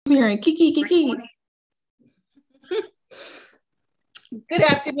Hearing Kiki Kiki. Good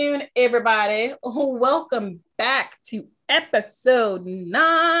afternoon, everybody. Welcome back to episode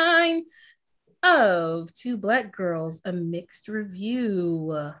 9 of Two Black Girls, a Mixed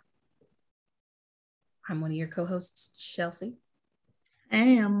Review. I'm one of your co-hosts, Chelsea.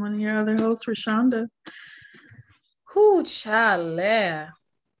 Hey, I'm one of your other hosts, Rashonda. Chale.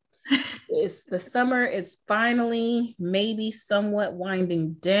 The summer is finally maybe somewhat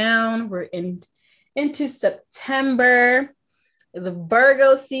winding down. We're into September. It's a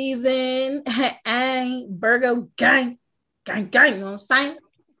Virgo season. Hey, Virgo gang, you know what I'm saying?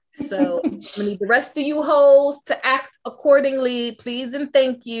 So we need the rest of you hoes to act accordingly, please and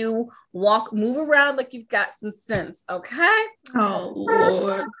thank you. Move around like you've got some sense, okay? Oh,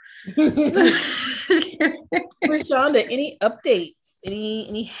 Lord. Rashonda, any updates?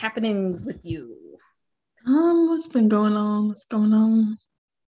 Any happenings with you? What's been going on? What's going on?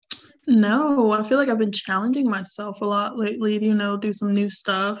 No, I feel like I've been challenging myself a lot lately, do some new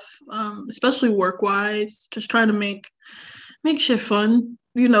stuff, especially work-wise, just trying to make shit fun,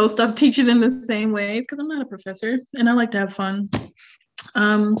 stop teaching in the same ways because I'm not a professor and I like to have fun.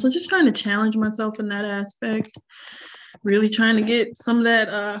 So just trying to challenge myself in that aspect, really trying to get some of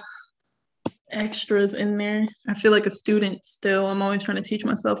that extras in there. I feel like a student still. I'm always trying to teach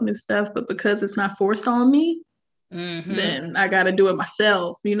myself new stuff, but because it's not forced on me, then I got to do it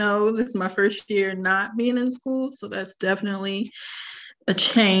myself. This is my first year not being in school, so that's definitely a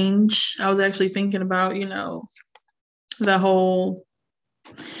change. I was actually thinking about, the whole,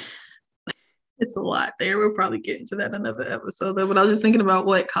 it's a lot there. We'll probably get into that in another episode though, but I was just thinking about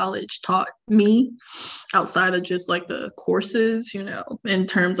what college taught me outside of just like the courses, in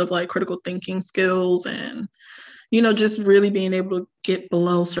terms of like critical thinking skills and, just really being able to get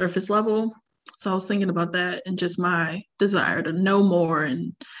below surface level. So I was thinking about that and just my desire to know more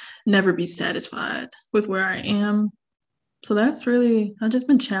and never be satisfied with where I am. So that's really, I've just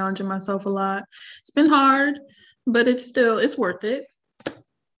been challenging myself a lot. It's been hard, but it's worth it.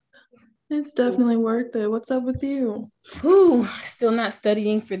 It's definitely worth it. What's up with you? Still not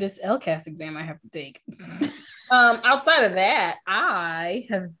studying for this LCAS exam I have to take. Outside of that, I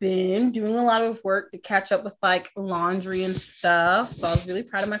have been doing a lot of work to catch up with like laundry and stuff. So I was really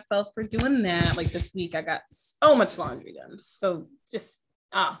proud of myself for doing that. Like this week, I got so much laundry done. So just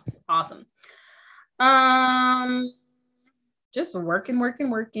it's awesome. Just working,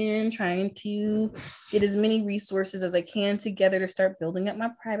 trying to get as many resources as I can together to start building up my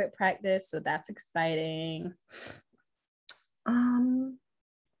private practice. So that's exciting.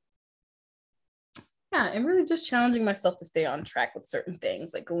 Yeah, and really just challenging myself to stay on track with certain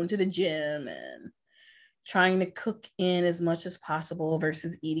things, like going to the gym and trying to cook in as much as possible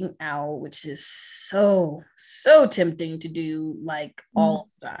versus eating out, which is so tempting to do like all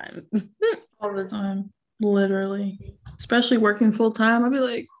the time. All the time, literally. Especially working full time, I'd be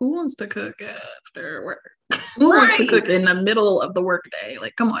like, who wants to cook after work? Who wants to cook in the middle of the workday?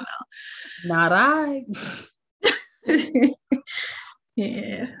 Like, come on now. Not I.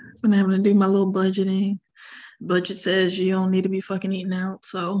 Yeah, I'm having to do my little budgeting. Budget says you don't need to be fucking eating out,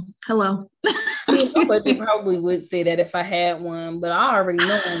 so hello. I mean, my budget probably would say that if I had one, but I already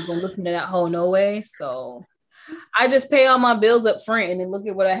know I'm going to look into that whole no way. So I just pay all my bills up front and then look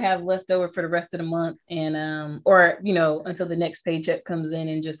at what I have left over for the rest of the month, and or until the next paycheck comes in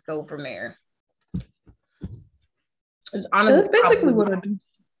and just go from there. It's honestly, that's basically what I do.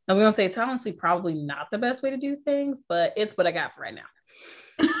 I was gonna say it's honestly probably not the best way to do things, but it's what I got for right now.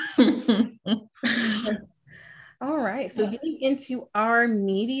 All right, so getting into our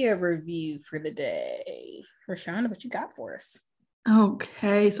media review for the day. Rashonda, what you got for us?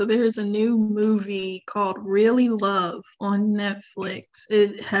 Okay, so there's a new movie called Really Love on Netflix.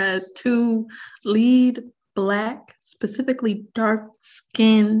 It has two lead Black, specifically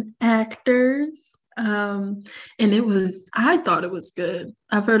dark-skinned actors. And I thought it was good.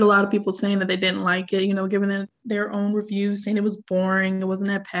 I've heard a lot of people saying that they didn't like it, giving their own reviews, saying it was boring, it wasn't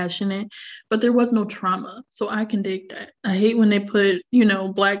that passionate, but there was no trauma. So I can dig that. I hate when they put,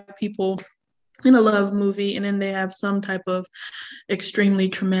 Black people in a love movie and then they have some type of extremely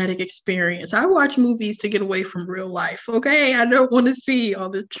traumatic experience. I watch movies to get away from real life. Okay, I don't want to see all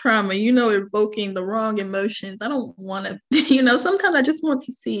the trauma, evoking the wrong emotions. I don't want to, sometimes I just want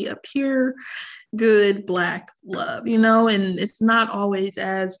to see a pure good Black love, and it's not always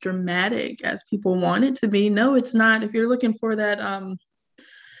as dramatic as people want it to be. No, it's not. If you're looking for that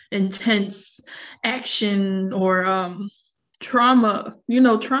intense action or trauma,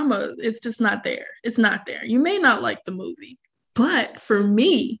 it's just not there. It's not there. You may not like the movie, but for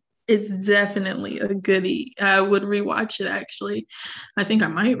me, It's definitely a goodie. I would rewatch it actually. I think I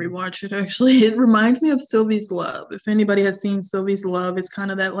might rewatch it actually. It reminds me of Sylvie's Love. If anybody has seen Sylvie's Love, it's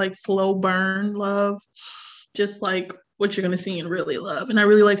kind of that like slow burn love, just like what you're gonna see in Really Love. And I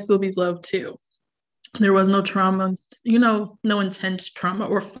really like Sylvie's Love too. There was no trauma, no intense trauma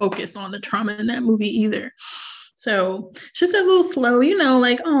or focus on the trauma in that movie either. So it's just a little slow,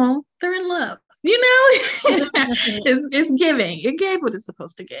 like, oh, they're in love. It's giving. It gave what it's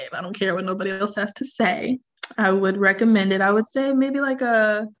supposed to give. I don't care what nobody else has to say. I would recommend it. I would say maybe like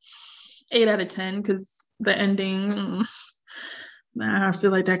a 8 out of 10 because the ending, I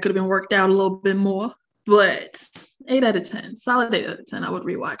feel like that could have been worked out a little bit more. But 8 out of 10, solid 8 out of 10. I would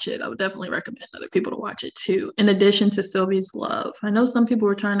rewatch it. I would definitely recommend other people to watch it too. In addition to Sylvie's Love, I know some people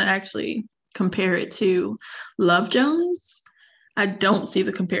were trying to actually compare it to Love Jones. I don't see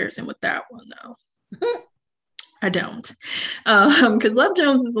the comparison with that one though. I don't, because Love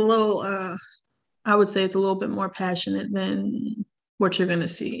Jones is a little. I would say it's a little bit more passionate than what you're gonna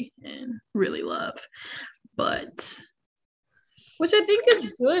see in Really Love, but which I think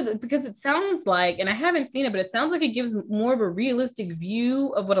is good because it sounds like, and I haven't seen it, but it sounds like it gives more of a realistic view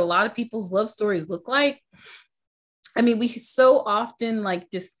of what a lot of people's love stories look like. I mean, we so often like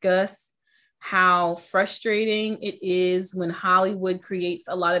discuss how frustrating it is when Hollywood creates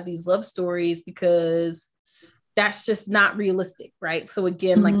a lot of these love stories because that's just not realistic, right? So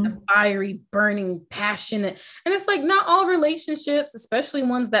again, like the fiery, burning, passionate, and it's like not all relationships, especially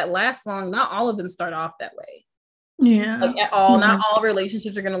ones that last long, not all of them start off that way. Yeah. Like at all, not all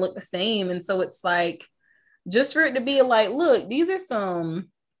relationships are going to look the same. And so it's like, just for it to be like, look, these are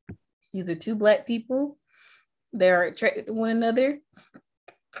two Black people. They're attracted to one another.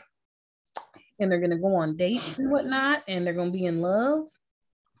 And they're going to go on dates and whatnot. And they're going to be in love.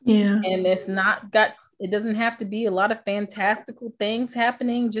 Yeah. And it doesn't have to be a lot of fantastical things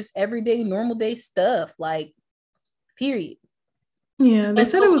happening, just everyday, normal day stuff. Like, period. Yeah, they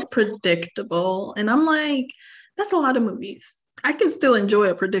said it was predictable. And I'm like, that's a lot of movies. I can still enjoy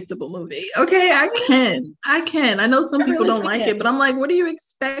a predictable movie. Okay, I can. I know some people don't like it, but I'm like, what are you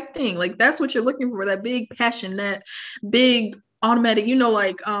expecting? Like, that's what you're looking for, that big passion, that big automatic,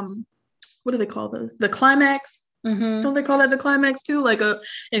 like what do they call the climax? Don't they call that the climax too? Like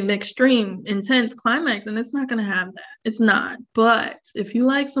an extreme, intense climax, and it's not going to have that. It's not. But if you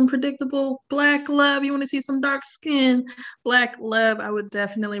like some predictable Black love, you want to see some dark skin Black love, I would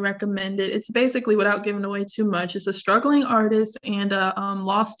definitely recommend it. It's basically, without giving away too much, it's a struggling artist and a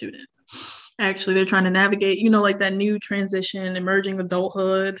law student. Actually, they're trying to navigate, like that new transition, emerging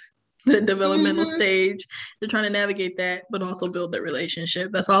adulthood, the developmental stage. They're trying to navigate that, but also build their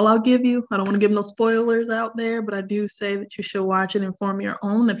relationship. That's all I'll give you. I don't want to give no spoilers out there, but I do say that you should watch it and form your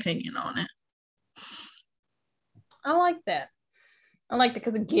own opinion on it. I like that.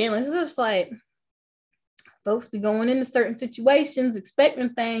 Because again, this is just like folks be going into certain situations, expecting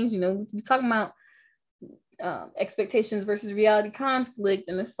things, we talking about expectations versus reality conflict,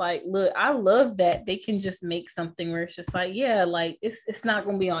 and it's like, look, I love that they can just make something where it's just like, yeah, like it's not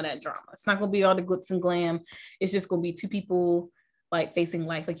gonna be all that drama, it's not gonna be all the glitz and glam, it's just gonna be two people like facing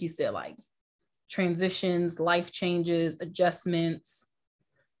life, like you said, like transitions, life changes, adjustments.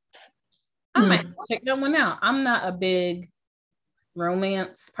 I might check that one out. I'm not a big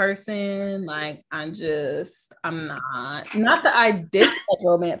romance person. Like I'm not that I dislike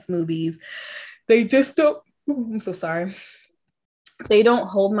romance movies. They just don't. I'm so sorry. They don't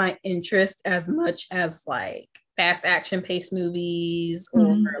hold my interest as much as like fast action paced movies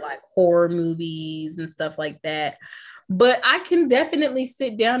or like horror movies and stuff like that. But I can definitely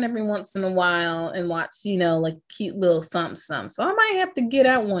sit down every once in a while and watch, like cute little something. So I might have to get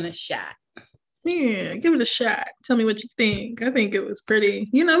that one a shot. Yeah, give it a shot. Tell me what you think. I think it was pretty,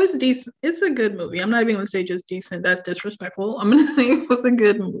 it's decent. It's a good movie. I'm not even going to say just decent. That's disrespectful. I'm going to say it was a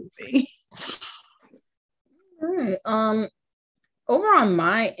good movie. All right. Over on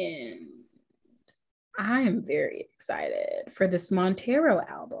my end, I am very excited for this Montero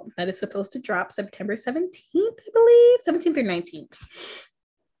album that is supposed to drop September 17th, I believe, 17th or 19th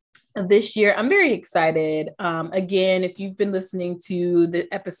of this year. I'm very excited. Again, if you've been listening to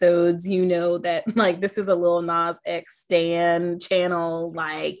the episodes, you know that like this is a Lil Nas X stan channel,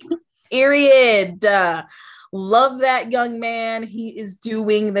 like period. Love that young man. He is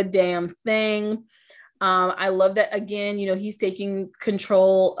doing the damn thing. I love that, again, he's taking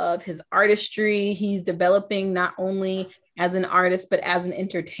control of his artistry. He's developing not only as an artist, but as an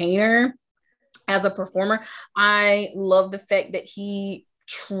entertainer, as a performer. I love the fact that he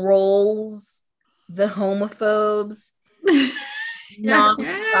trolls the homophobes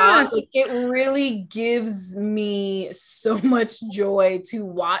nonstop. Like, it really gives me so much joy to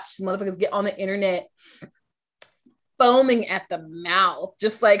watch motherfuckers get on the internet foaming at the mouth,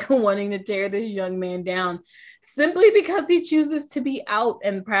 just like wanting to tear this young man down simply because he chooses to be out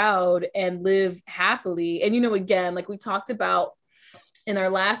and proud and live happily. And, again, like we talked about in our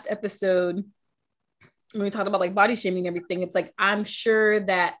last episode, when we talked about like body shaming and everything, it's like, I'm sure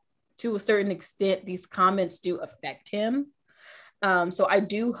that to a certain extent, these comments do affect him. So I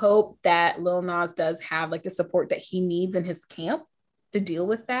do hope that Lil Nas does have like the support that he needs in his camp to deal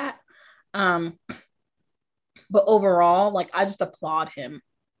with that. But overall, like, I just applaud him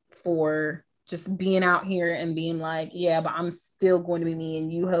for just being out here and being like, yeah, but I'm still going to be me,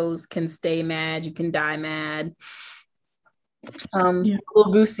 and you hoes can stay mad. You can die mad. Lil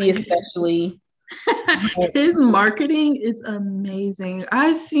Boosie especially. His marketing is amazing.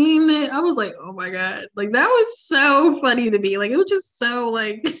 I seen it. I was like, oh my God. Like, that was so funny to me. Like, it was just so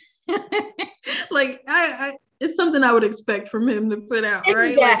like, like I it's something I would expect from him to put out,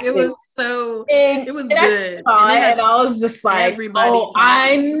 right? Exactly. Like, it was so, it was good. And I was just like, everybody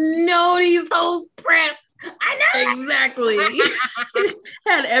I know these hoes pressed. I know. Exactly.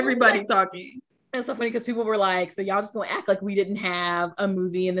 Had everybody talking. It's so funny because people were like, so y'all just gonna act like we didn't have a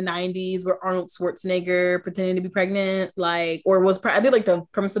movie in the 90s where Arnold Schwarzenegger pretending to be pregnant, like, or was I did like the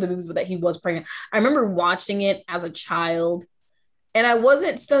premise of the movies was that he was pregnant. I remember watching it as a child, and I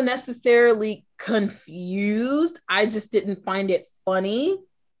wasn't so necessarily confused. I just didn't find it funny.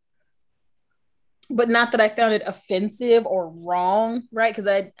 But not that I found it offensive or wrong, right? Because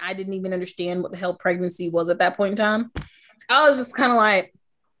I didn't even understand what the hell pregnancy was at that point in time. I was just kind of like,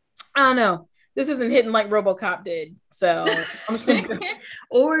 I don't know. This isn't hitting like RoboCop did. So I'm just gonna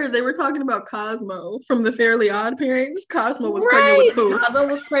Or they were talking about Cosmo from the Fairly Odd Parents. Cosmo was pregnant with who? Cosmo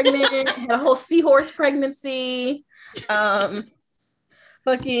was pregnant, had a whole seahorse pregnancy. Fucking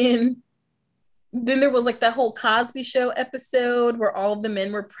then there was like that whole Cosby Show episode where all of the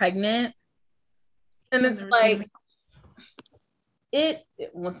men were pregnant. And it's like it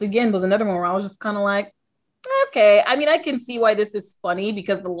once again was another one where I was just kind of like, okay. I mean, I can see why this is funny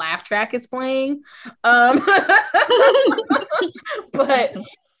because the laugh track is playing. But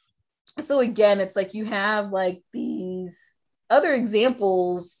so again, it's like you have like these other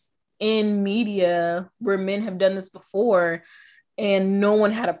examples in media where men have done this before and no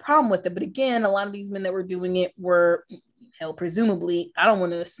one had a problem with it. But again, a lot of these men that were doing it were, hell, presumably, I don't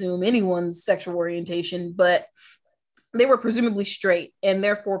want to assume anyone's sexual orientation, but they were presumably straight and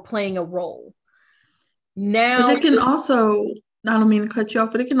therefore playing a role. Now, but it can also, I don't mean to cut you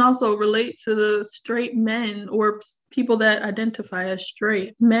off, but it can also relate to the straight men or people that identify as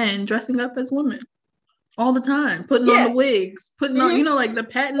straight men dressing up as women all the time, putting on the wigs, putting on, like the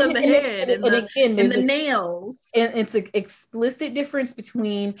patting of the head and the nails. And it's an explicit difference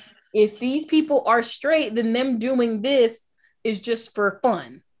between if these people are straight, then them doing this is just for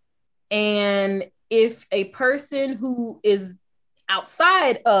fun. And if a person who is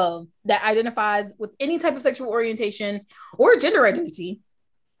outside of that identifies with any type of sexual orientation or gender identity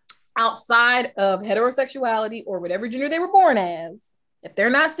outside of heterosexuality or whatever gender they were born as, if they're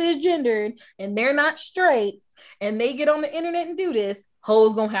not cisgendered and they're not straight and they get on the internet and do this,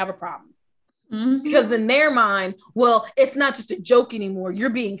 hoes gonna have a problem. Mm-hmm. Because in their mind, well, it's not just a joke anymore.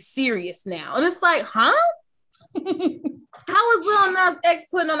 You're being serious now. And it's like, huh? How is Lil Nas X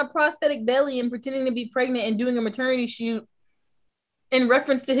putting on a prosthetic belly and pretending to be pregnant and doing a maternity shoot in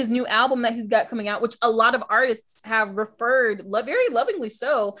reference to his new album that he's got coming out, which a lot of artists have referred, very lovingly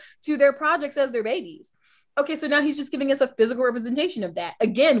so, to their projects as their babies. Okay, so now he's just giving us a physical representation of that.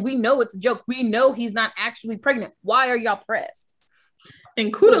 Again, we know it's a joke. We know he's not actually pregnant. Why are y'all pressed?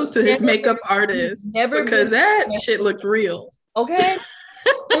 And kudos to his makeup artist, because that shit looked real. Okay?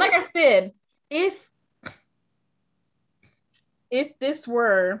 And like I said, if this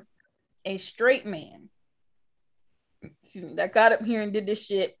were a straight man, that got up here and did this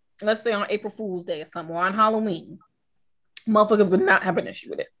shit, let's say on April Fool's Day or something, or on Halloween, motherfuckers would not have an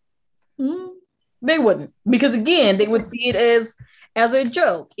issue with it. Mm-hmm. They wouldn't, because again, they would see it as a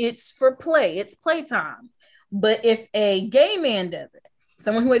joke. It's for play. It's playtime. But if a gay man does it,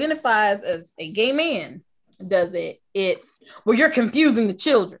 someone who identifies as a gay man does it, it's, well, you're confusing the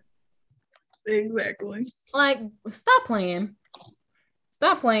children. Exactly. Like, stop playing.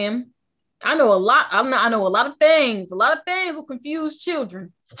 Stop playing. I know a lot. I know a lot of things. A lot of things will confuse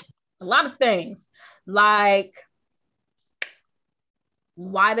children. A lot of things. Like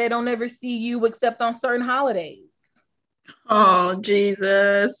why they don't ever see you except on certain holidays. Oh,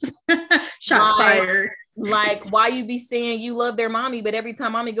 Jesus. Shots fired. Like why you be saying you love their mommy, but every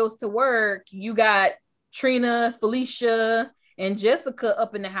time mommy goes to work, you got Trina, Felicia, and Jessica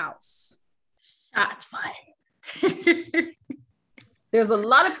up in the house. Shots fired. There's a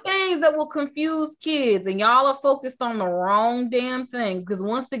lot of things that will confuse kids, and y'all are focused on the wrong damn things. Because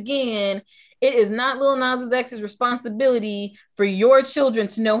once again, it is not Lil Nas X's responsibility for your children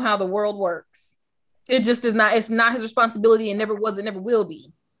to know how the world works. It just is not. It's not his responsibility, and never was. It never will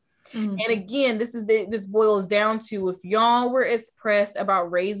be. Mm-hmm. And again, this boils down to, if y'all were as pressed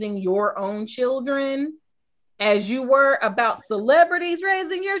about raising your own children as you were about celebrities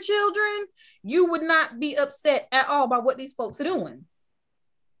raising your children, you would not be upset at all by what these folks are doing.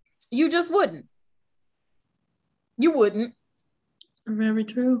 You just wouldn't. You wouldn't. Very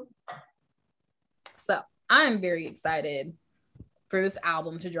true. So I'm very excited for this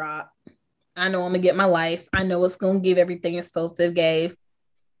album to drop. I know I'm gonna get my life. I know it's gonna give everything it's supposed to give.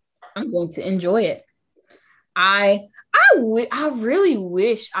 I'm going to enjoy it. I really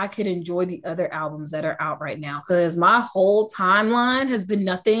wish I could enjoy the other albums that are out right now, because my whole timeline has been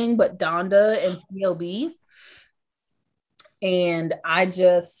nothing but Donda and CLB. And I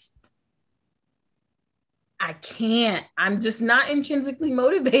can't. I'm just not intrinsically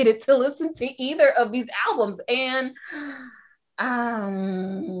motivated to listen to either of these albums. And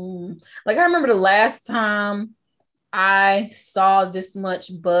like, I remember the last time I saw this much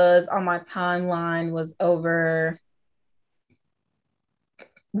buzz on my timeline was over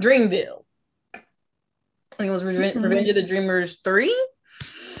Dreamville. I think it was Revenge of the Dreamers 3.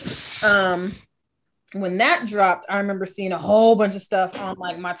 When that dropped, I remember seeing a whole bunch of stuff on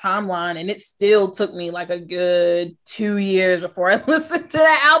like my timeline, and it still took me like a good 2 years before I listened to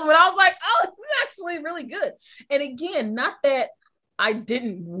that album. And I was like, oh, this is actually really good. And again, not that I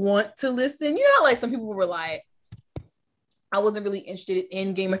didn't want to listen. You know, like some people were like, I wasn't really interested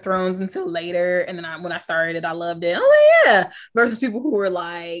in Game of Thrones until later. And then when I started it, I loved it. I was like, yeah. Versus people who were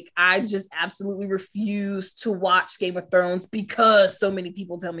like, I just absolutely refuse to watch Game of Thrones because so many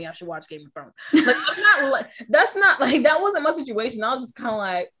people tell me I should watch Game of Thrones. Like, that wasn't my situation. I was just kind of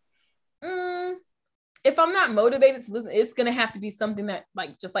like, if I'm not motivated to listen, it's going to have to be something that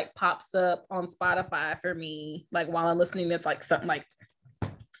like just like pops up on Spotify for me. Like while I'm listening, that's like something like,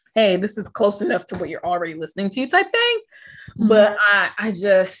 hey, this is close enough to what you're already listening to type thing. Mm-hmm. But I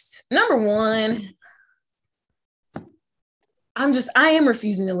just, number one, I am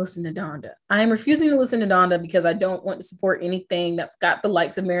refusing to listen to Donda. I am refusing to listen to Donda because I don't want to support anything that's got the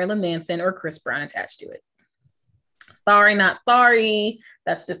likes of Marilyn Manson or Chris Brown attached to it. Sorry, not sorry.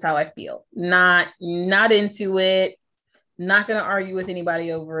 That's just how I feel. Not into it. Not going to argue with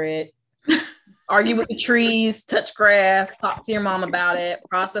anybody over it. Argue with the trees, touch grass, talk to your mom about it,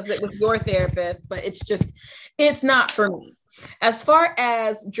 process it with your therapist, but it's not for me. As far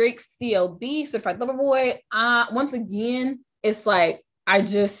as Drake's CLB, Certified Lover Boy, once again, it's like, I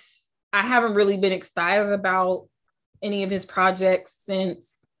haven't really been excited about any of his projects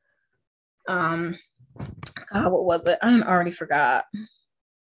since, God, what was it? I already forgot.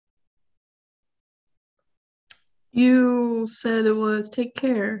 You said it was Take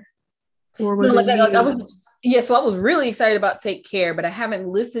Care. Or was so I was really excited about Take Care, but I haven't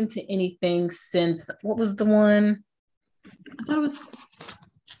listened to anything since, what was the one? I thought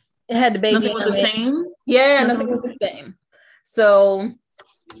it had the baby. Nothing Was the Same? Yeah, nothing was the same. So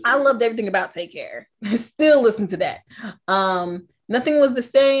I loved everything about Take Care. Still listen to that. Nothing Was the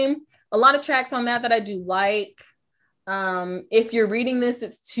Same. A lot of tracks on that I do like. If you're reading this,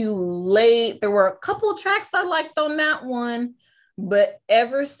 it's too late. There were a couple of tracks I liked on that one, but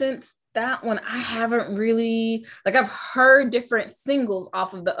ever since that one, I haven't really, like, I've heard different singles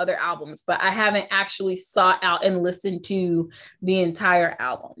off of the other albums, but I haven't actually sought out and listened to the entire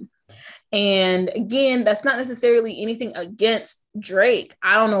album. And again, that's not necessarily anything against Drake.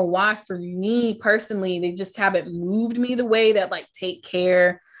 I don't know why, for me personally, they just haven't moved me the way that like Take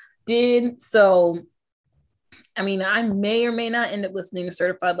Care did. So, I mean, I may or may not end up listening to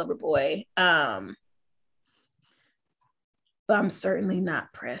Certified Lover Boy. But I'm certainly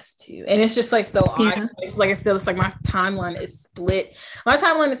not pressed to. And it's just like so odd. It's like I said, it's like my timeline is split. My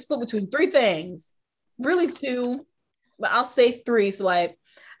timeline is split between 3 things. Really 2, but I'll say 3. So like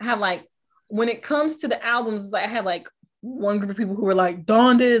I have like, when it comes to the albums, it's like I have like one group of people who are like,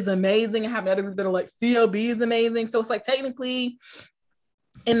 Donda is amazing. I have another group that are like, CLB is amazing. So it's like technically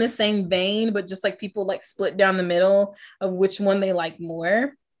in the same vein, but just like people like split down the middle of which one they like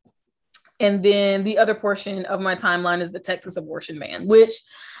more. And then the other portion of my timeline is the Texas abortion ban, which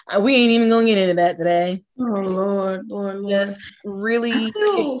we ain't even going to get into that today. Oh, Lord. Just really,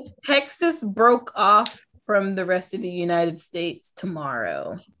 Texas broke off from the rest of the United States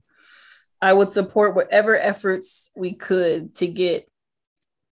tomorrow. I would support whatever efforts we could to get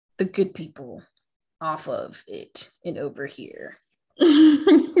the good people off of it and over here.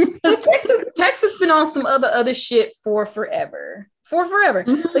 Texas been on some other shit for forever.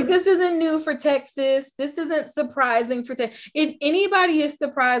 Mm-hmm. Like, this isn't new for Texas. This isn't surprising for Texas. If anybody is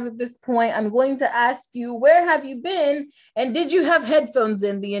surprised at this point, I'm going to ask you, where have you been? And did you have headphones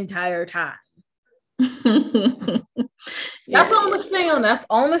in the entire time? That's all I'm gonna say on that. That's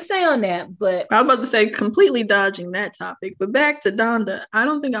all I'm gonna say on that. But I was about to say, completely dodging that topic. But back to Donda. I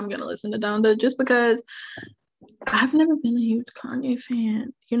don't think I'm gonna listen to Donda just because I've never been a huge Kanye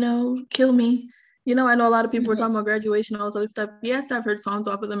fan. You know, kill me. You know, I know a lot of people were talking about Graduation, all this other stuff. Yes, I've heard songs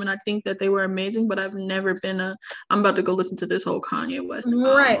off of them, and I think that they were amazing. But I've never been I'm about to go listen to this whole Kanye West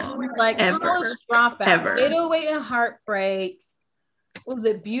album, like ever, College Dropout, ever. 808 and Heartbreaks. Was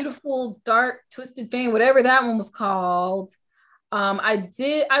it Beautiful Dark Twisted Fame, whatever that one was called. I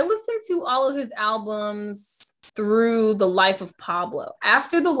listened to all of his albums through The Life of Pablo.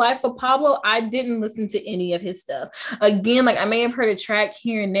 After The Life of Pablo, I didn't listen to any of his stuff. Again, like, I may have heard a track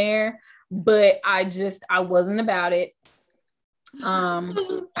here and there, but I wasn't about it. I don't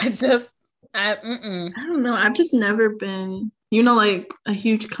know. I've just never been, like, a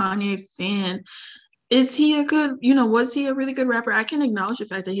huge Kanye fan. Is he was he a really good rapper? I can acknowledge the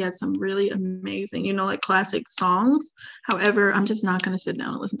fact that he had some really amazing, like, classic songs. However, I'm just not going to sit down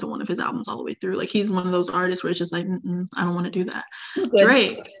and listen to one of his albums all the way through. Like, he's one of those artists where it's just like, I don't want to do that.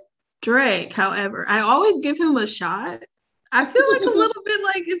 Drake, however, I always give him a shot. I feel like a little bit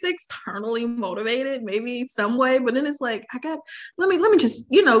like it's externally motivated, maybe some way, but then it's like, let me just,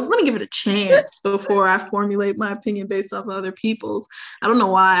 let me give it a chance before I formulate my opinion based off of other people's. I don't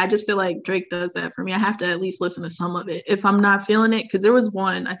know why. I just feel like Drake does that for me. I have to at least listen to some of it. If I'm not feeling it, because there was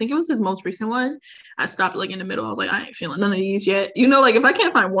one, I think it was his most recent one. I stopped like in the middle. I was like, I ain't feeling none of these yet. Like, if I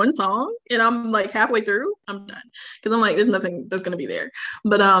can't find one song and I'm like halfway through, I'm done. Because I'm like, there's nothing that's going to be there.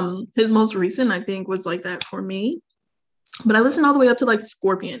 But his most recent, I think, was like that for me. But I listened all the way up to like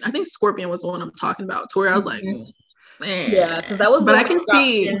Scorpion. I think Scorpion was the one I'm talking about, to where I was like, man. Yeah, because that was. But I can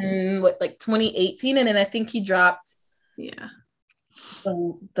see in 2018, and then I think he dropped. Yeah.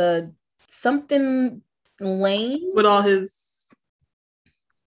 The something Lane with all his.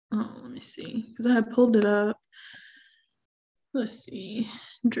 Oh, let me see, because I had pulled it up. Let's see,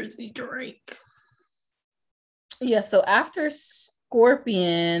 Drizzy Drake. Yeah, so after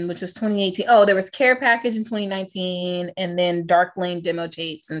Scorpion, which was 2018. Oh, there was Care Package in 2019, and then Dark Lane demo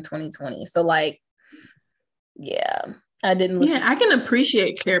tapes in 2020. So, like, yeah, I didn't listen. Yeah, I can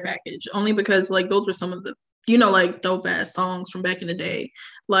appreciate Care Package only because, like, those were some of the, like, dope ass songs from back in the day,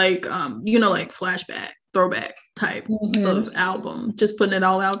 like, like flashback, throwback type of album. Just putting it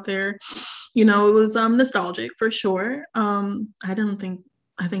all out there. It was nostalgic for sure.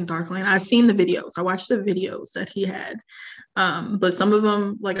 I think Dark Lane, I've seen the videos. I watched the videos that he had. But some of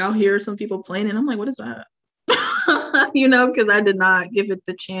them, like, I'll hear some people playing and I'm like, what is that? Because I did not give it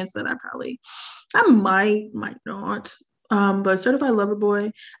the chance that I might not. But Certified Lover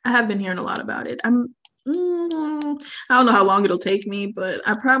Boy, I have been hearing a lot about it. I don't know how long it'll take me, but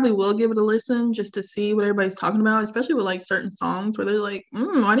I probably will give it a listen just to see what everybody's talking about, especially with like certain songs where they're like,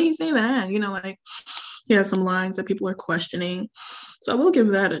 why did he say that? Like, he has some lines that people are questioning. So I will give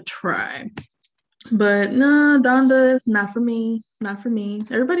that a try. But nah, Donda, not for me.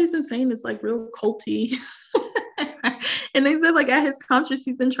 Everybody's been saying it's like real culty. And they said like at his concerts,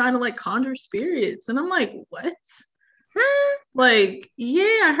 he's been trying to like conjure spirits. And I'm like, what? Like, yeah,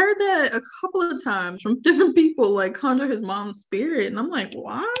 I heard that a couple of times from different people, like conjure his mom's spirit. And I'm like,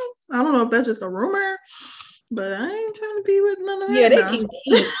 what? I don't know if that's just a rumor, but I ain't trying to be with none of that. Yeah, they can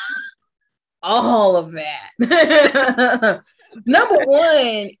keep all of that. Number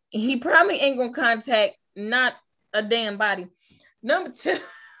one, he probably ain't gonna contact not a damn body. Number two,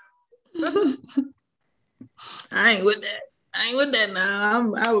 I ain't with that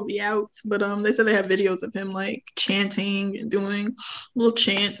now. I would be out. But they said they have videos of him like chanting and doing little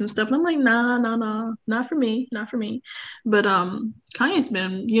chants and stuff. And I'm like, nah, not for me. But Kanye's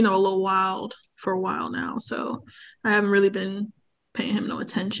been, a little wild for a while now. So I haven't really been paying him no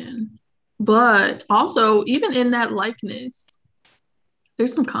attention. But also, even in that likeness,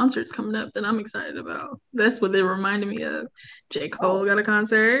 there's some concerts coming up that I'm excited about. That's what they reminded me of. J. Cole got a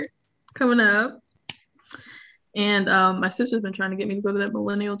concert coming up. And my sister's been trying to get me to go to that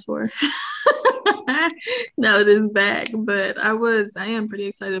Millennial tour. Now it is back. But I am pretty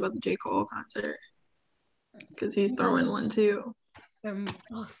excited about the J. Cole concert. Because he's throwing one too.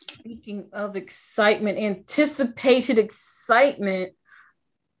 Speaking of excitement, anticipated excitement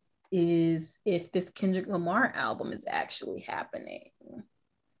is if this Kendrick Lamar album is actually happening.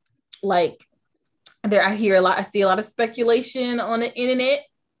 Like, I see a lot of speculation on the internet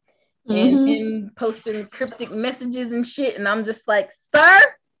and posting cryptic messages and shit. And I'm just like, sir,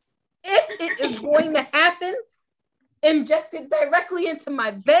 if it is going to happen, inject it directly into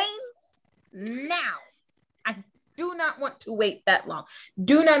my veins now. I do not want to wait that long.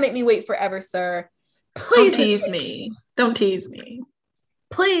 Do not make me wait forever, sir. Please. Don't tease me. Don't tease me.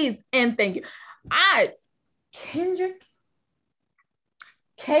 Please and thank you. Kendrick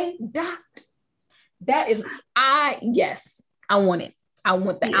K. Dot. That is, yes, I want it. I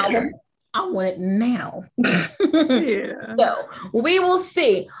want the album. I want it now. Yeah. So we will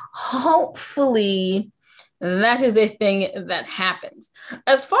see. Hopefully that is a thing that happens.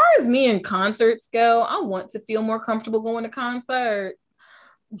 As far as me and concerts go, I want to feel more comfortable going to concerts.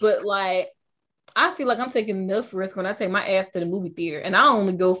 But like, I feel like I'm taking enough risk when I take my ass to the movie theater, and I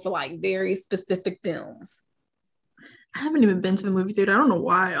only go for like very specific films. I haven't even been to the movie theater. I don't know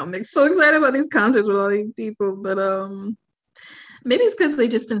why I'm so excited about these concerts with all these people, but maybe it's because they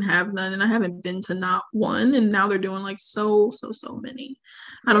just didn't have none, and I haven't been to not one, and now they're doing like so many.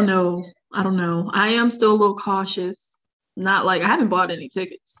 I don't know. I am still a little cautious. Not like I haven't bought any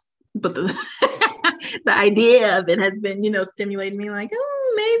tickets, but the the idea of it has been, stimulating me like,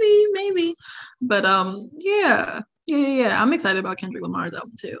 oh, maybe. But yeah. I'm excited about Kendrick Lamar's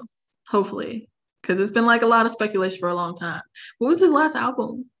album too. Hopefully. Because it's been like a lot of speculation for a long time. What was his last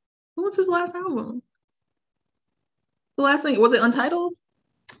album? The last thing, was it Untitled?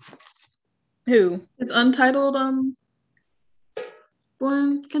 Who? It's Untitled,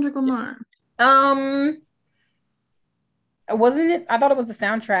 one Kendrick Lamar. Wasn't it? I thought it was the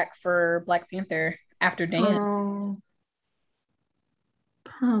soundtrack for Black Panther After Dance. Oh,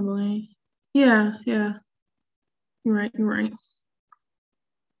 probably. Yeah. You're right.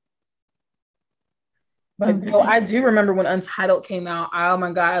 But okay. I do remember when Untitled came out. Oh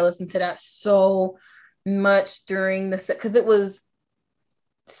my God, I listened to that so much during the set because it was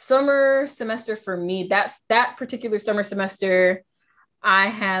summer semester for me. That particular summer semester, I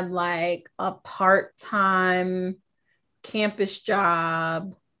had like a part-time campus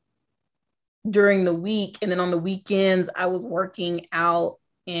job during the week, and then on the weekends I was working out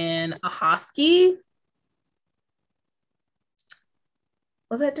in Ahoskie.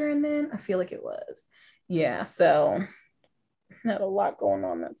 Was that during then? I feel like it was. Yeah, so I had a lot going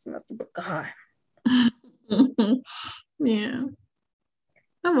on that semester, but God. Yeah.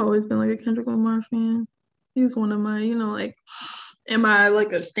 I've always been like a Kendrick Lamar fan. He's one of my, like, am I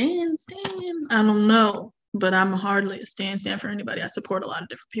like a stan? I don't know, but I'm hardly a stan for anybody. I support a lot of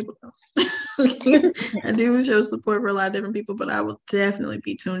different people though. I do show support for a lot of different people, but I will definitely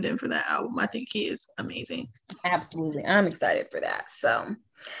be tuned in for that album. I think he is amazing. Absolutely. I'm excited for that. So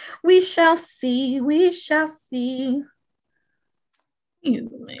we shall see. He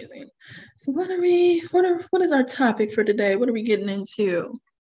is amazing. So what is our topic for today? What are we getting into?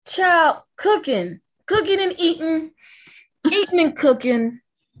 Child, cooking and eating and cooking.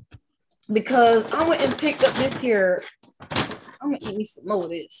 Because I went and picked up this here. I'm gonna eat me some more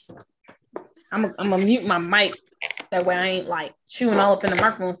of this. I'm gonna mute my mic. That way I ain't like chewing all up in the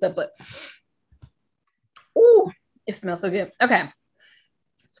microphone and stuff, but ooh, it smells so good. Okay.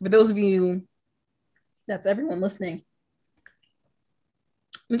 So for those of you, that's everyone listening,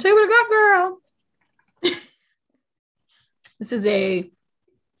 let me tell you what I got, girl. This is a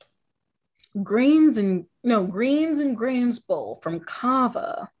greens and grains bowl from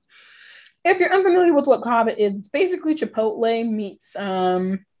Cava. If you're unfamiliar with what Cava is, it's basically Chipotle meets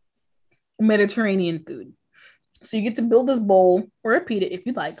Mediterranean food. So you get to build this bowl or a pita if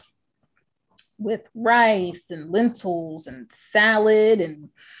you like, with rice and lentils and salad and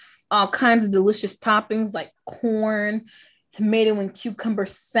all kinds of delicious toppings like corn, tomato and cucumber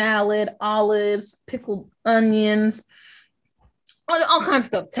salad, olives, pickled onions, all kinds of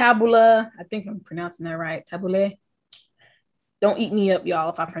stuff. Tabbouleh. I think I'm pronouncing that right. Tabbouleh. Don't eat me up,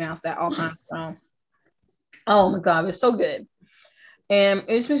 y'all, if I pronounce that all kinds wrong. Oh my God, it's so good. And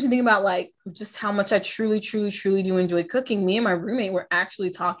it just makes me think about like just how much I truly do enjoy cooking. Me and my roommate were actually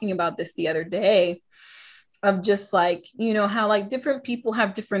talking about this the other day, of just like, how like different people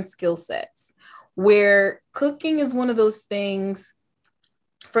have different skill sets, where cooking is one of those things.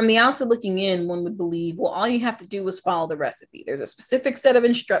 From the outside looking in, one would believe, well, all you have to do is follow the recipe. There's a specific set of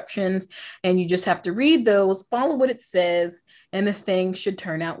instructions and you just have to read those, follow what it says, and the thing should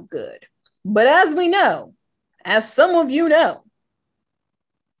turn out good. But as we know, as some of you know,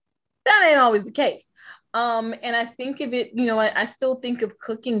 that ain't always the case. And I think of it, I still think of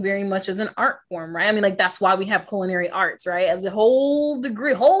cooking very much as an art form, right? I mean, like, that's why we have culinary arts, right? As a whole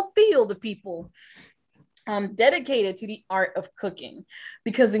field of people dedicated to the art of cooking.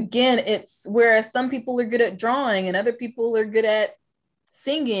 Because again, it's whereas some people are good at drawing and other people are good at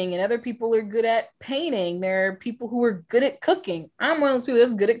singing, and other people are good at painting. There are people who are good at cooking. I'm one of those people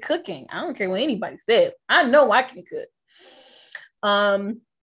that's good at cooking. I don't care what anybody says. I know I can cook.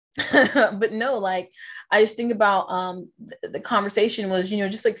 But no, like I just think about the conversation was,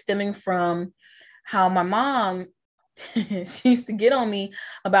 just like stemming from how my mom she used to get on me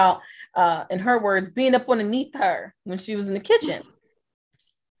about in her words being up underneath her when she was in the kitchen.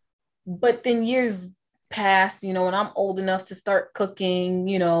 But then years passed, when I'm old enough to start cooking,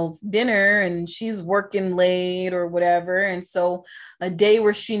 dinner, and she's working late or whatever. And so a day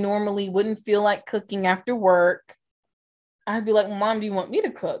where she normally wouldn't feel like cooking after work, I'd be like, Mom, do you want me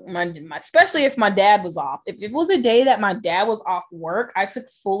to cook? Especially if my dad was off. If it was a day that my dad was off work, I took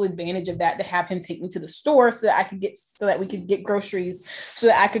full advantage of that to have him take me to the store so that we could get groceries so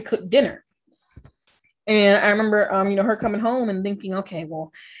that I could cook dinner. And I remember, her coming home and thinking, okay,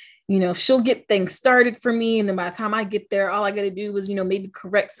 well, she'll get things started for me. And then by the time I get there, all I got to do was, maybe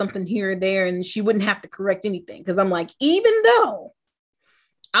correct something here or there. And she wouldn't have to correct anything. Cause I'm like, even though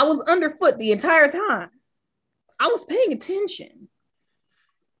I was underfoot the entire time, I was paying attention.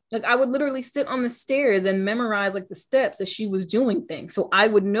 Like I would literally sit on the stairs and memorize like the steps as she was doing things. So I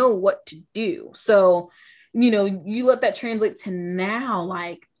would know what to do. So, you let that translate to now,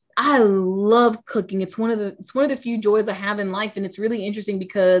 like I love cooking. It's one of the few joys I have in life. And it's really interesting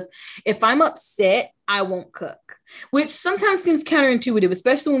because if I'm upset, I won't cook, which sometimes seems counterintuitive,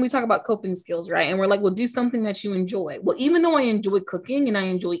 especially when we talk about coping skills, right? And we're like, well, do something that you enjoy. Well, even though I enjoy cooking and I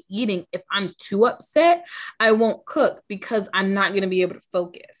enjoy eating, if I'm too upset, I won't cook because I'm not going to be able to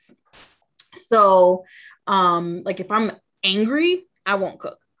focus. So, like if I'm angry, I won't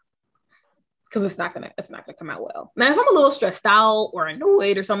cook. Because it's not gonna come out well. Now, if I'm a little stressed out or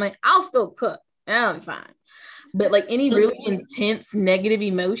annoyed or something, I'll still cook. I'll be fine. But like any really intense negative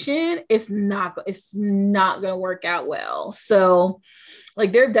emotion, it's not gonna work out well. So,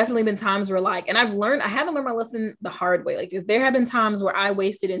 like there have definitely been times where and I haven't learned my lesson the hard way. Like there have been times where I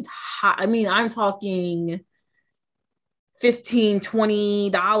wasted I'm talking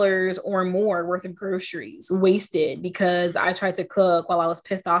 $15-$20 or more worth of groceries wasted because I tried to cook while I was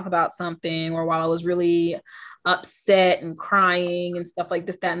pissed off about something or while I was really upset and crying and stuff like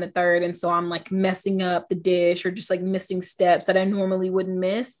this, that, and the third. And so I'm like messing up the dish or just like missing steps that I normally wouldn't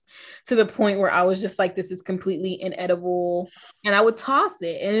miss, to the point where I was just like, this is completely inedible. And I would toss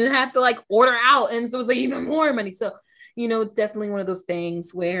it and then have to like order out. And so it was like even more money. So, it's definitely one of those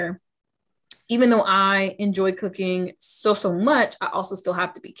things where even though I enjoy cooking so much, I also still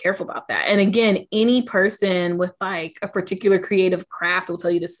have to be careful about that. And again, any person with like a particular creative craft will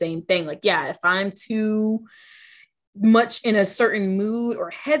tell you the same thing. Like, yeah, if I'm too much in a certain mood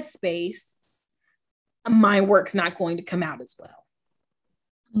or headspace, my work's not going to come out as well.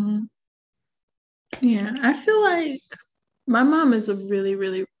 Mm-hmm. Yeah, I feel like my mom is a really,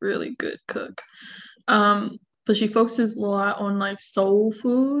 really, really good cook. But she focuses a lot on like soul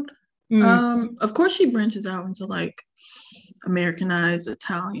food. Of course she branches out into like Americanized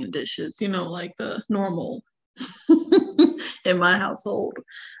Italian dishes, like the normal in my household.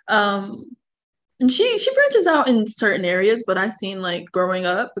 And she branches out in certain areas, but I seen like growing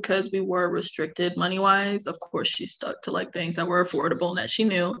up, because we were restricted money wise, of course she stuck to like things that were affordable and that she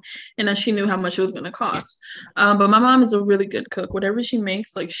knew how much it was going to cost. But my mom is a really good cook. Whatever she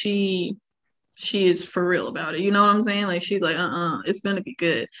makes, like she is for real about it. You know what I'm saying? Like she's like, it's gonna be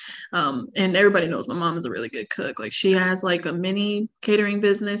good. And everybody knows my mom is a really good cook. Like she has like a mini catering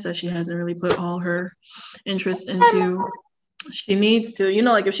business that she hasn't really put all her interest into. She needs to,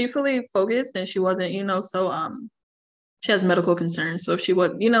 like if she fully focused and she wasn't, so she has medical concerns. So if she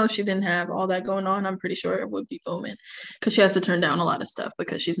would, if she didn't have all that going on, I'm pretty sure it would be booming, because she has to turn down a lot of stuff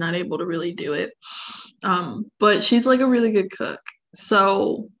because she's not able to really do it. But she's like a really good cook.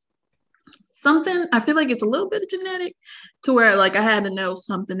 So something, I feel like it's a little bit of genetic, to where like I had to know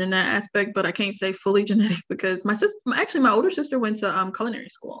something in that aspect, but I can't say fully genetic because my older sister went to culinary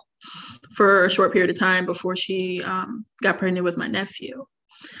school for a short period of time before she got pregnant with my nephew.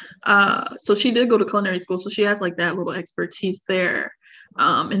 So she did go to culinary school, so she has like that little expertise there.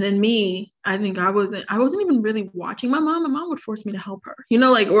 And then me, I think I wasn't even really watching my mom. My mom would force me to help her,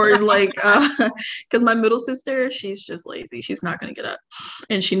 because my middle sister, she's just lazy. She's not going to get up.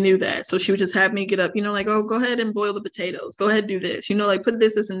 And she knew that. So she would just have me get up, like, oh, go ahead and boil the potatoes. Go ahead, do this, like put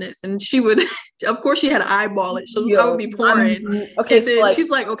this and this. And she would, of course she had to eyeball it. So I would be pouring. Okay. So like, she's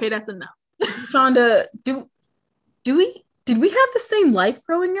like, okay, that's enough. Shonda, did we have the same life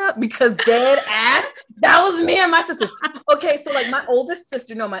growing up? Because dead ass, that was me and my sisters. Okay, so like my oldest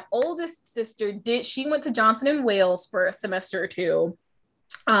sister she went to Johnson & Wales for a semester or two.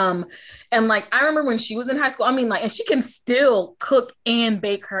 Um, and like I remember when she was in high school, I mean, like, and she can still cook and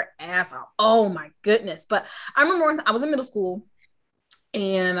bake her ass off. Oh my goodness. But I remember when I was in middle school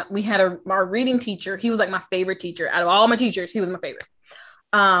and we had our reading teacher. He was like my favorite teacher out of all my teachers. He was my favorite.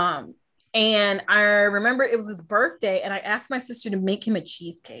 Um, and I remember it was his birthday, and I asked my sister to make him a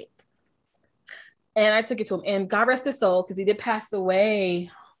cheesecake. And I took it to him, and God rest his soul, because he did pass away.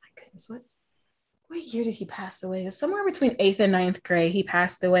 Oh my goodness, what year did he pass away? It was somewhere between 8th and 9th grade. He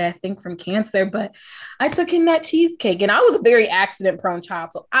passed away, I think, from cancer. But I took him that cheesecake, and I was a very accident prone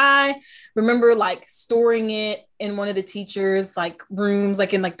child. So I remember like storing it in one of the teachers' like rooms,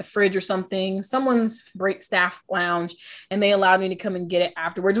 like in like the fridge or something, someone's break staff lounge, and they allowed me to come and get it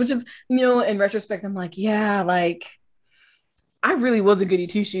afterwards, which is, in retrospect, I'm like, yeah, like I really was a goody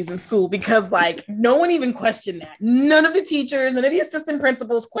two shoes in school, because like no one even questioned that. None of the teachers, none of the assistant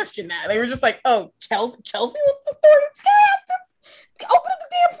principals questioned that. They were just like, "Oh, Chelsea, what's the story? Open up the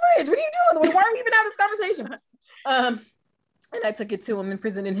damn fridge. What are you doing? Why are we even having this conversation?" And I took it to him and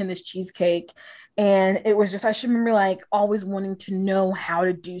presented him this cheesecake. And it was just, I should remember like always wanting to know how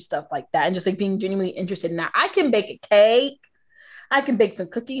to do stuff like that, and just like being genuinely interested in that. I can bake a cake. I can bake some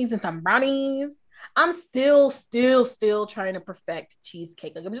cookies and some brownies. I'm still trying to perfect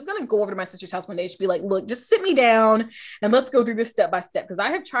cheesecake. Like, I'm just gonna go over to my sister's house one day. She'd be like, "Look, just sit me down and let's go through this step by step." Because I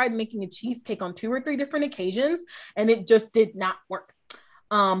have tried making a cheesecake on 2 or 3 different occasions, and it just did not work.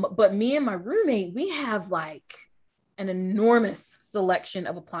 But me and my roommate, we have like an enormous selection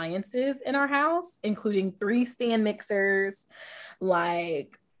of appliances in our house, including 3 stand mixers,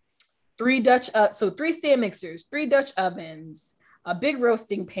 like 3 stand mixers, 3 Dutch ovens, a big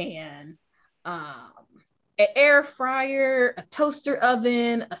roasting pan, um, an air fryer, a toaster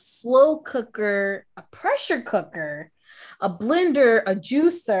oven, a slow cooker, a pressure cooker, a blender, a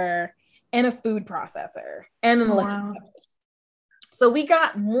juicer, and a food processor, and an electric Wow. kettle. So we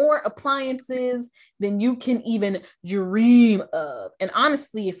got more appliances than you can even dream of. And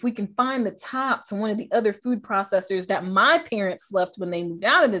honestly, if we can find the top to one of the other food processors that my parents left when they moved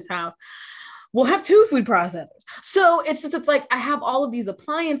out of this house, we'll have 2 food processors. So it's like I have all of these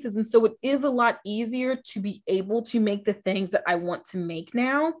appliances. And so it is a lot easier to be able to make the things that I want to make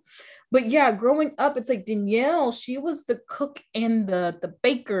now. But yeah, growing up, it's like Danielle, she was the cook and the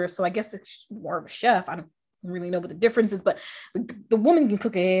baker. So I guess it's more of a chef. I don't really know what the difference is, but the woman can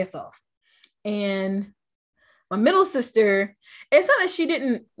cook her ass off. And my middle sister, it's not that she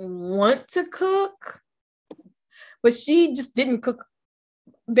didn't want to cook, but she just didn't cook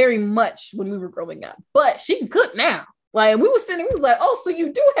very much when we were growing up, but she can cook now. Like, we was sitting, we was like, "Oh, so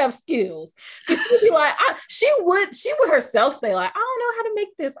you do have skills?" Because she'd be like, she would herself say, like, "I don't know how to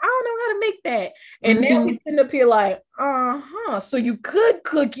make this. I don't know how to make that." And now we sitting up here like, so you could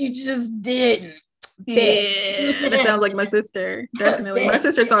cook, you just didn't. Yeah, that sounds like my sister. Definitely. My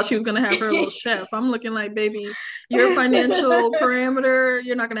sister thought she was going to have her little chef. I'm looking like, baby, your financial parameter,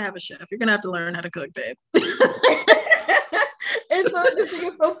 you're not going to have a chef. You're going to have to learn how to cook, babe. And so I just think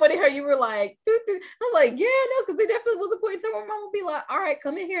it's so funny how you were like, doo, doo. I was like, yeah, no, because there definitely was a point in time where mom would be like, "All right,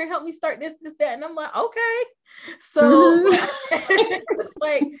 come in here and help me start this, that." And I'm like, okay. So it's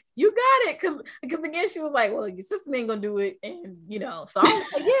like, you got it. Because again, she was like, "Well, your sister ain't gonna do it." And so I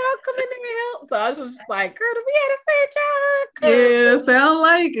was like, "Yeah, I'll come in there and help." So I was just like, "Girl, we had a same childhood." Yeah, sound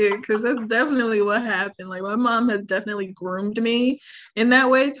like it, because that's definitely what happened. Like, my mom has definitely groomed me in that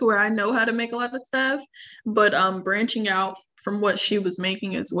way to where I know how to make a lot of stuff, but branching out from what she was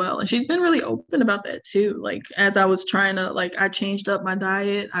making as well. And she's been really open about that too. Like, as I was trying to, like, I changed up my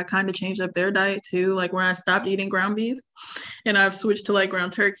diet, I kind of changed up their diet too. Like, when I stopped eating ground beef and I've switched to like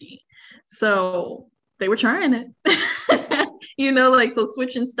ground turkey. So they were trying it. Like, so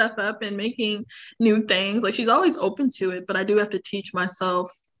switching stuff up and making new things. Like, she's always open to it, but I do have to teach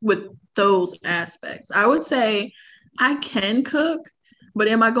myself with those aspects. I would say I can cook, but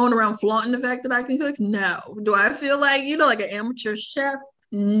am I going around flaunting the fact that I can cook? No. Do I feel like, like an amateur chef?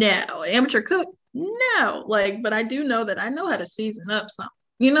 No. Amateur cook? No. Like, but I do know that I know how to season up something.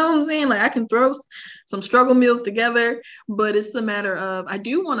 You know what I'm saying? Like, I can throw some struggle meals together, but it's a matter of, I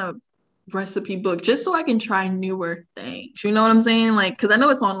do want to recipe book just so I can try newer things. You know what I'm saying? Like, because I know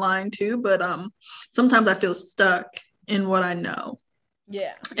it's online too, but sometimes I feel stuck in what I know.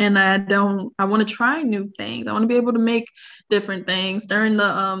 Yeah. And I want to try new things. I want to be able to make different things. During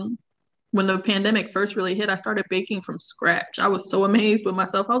the when the pandemic first really hit, I started baking from scratch. I was so amazed with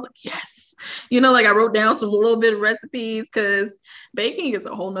myself. I was like, yes. Like, I wrote down some little bit of recipes, because baking is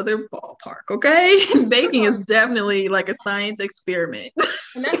a whole nother ballpark, okay? Baking is definitely like a science experiment.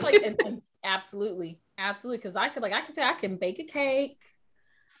 And that's like, absolutely. Because I can say I can bake a cake.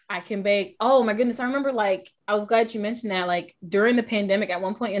 I can bake. Oh my goodness. I remember like, I was glad you mentioned that. Like during the pandemic, at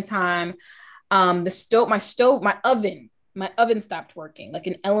one point in time, my oven stopped working. Like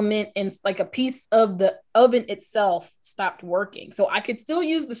an element and like a piece of the oven itself stopped working. So I could still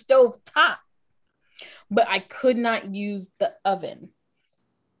use the stove top, but I could not use the oven.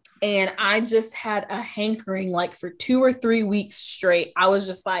 And I just had a hankering like for 2 or 3 weeks straight. I was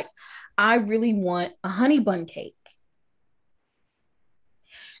just like, I really want a honey bun cake.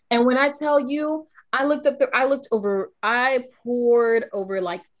 And when I tell you, I poured over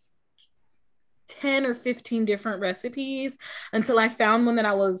like 10 or 15 different recipes until I found one that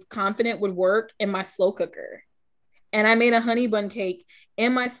I was confident would work in my slow cooker. And I made a honey bun cake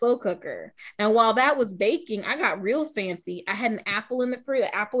in my slow cooker. And while that was baking, I got real fancy. I had an apple in the fridge, an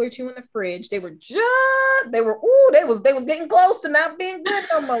apple or two in the fridge. They was getting close to not being good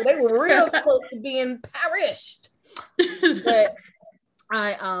no more. They were real close to being perished. But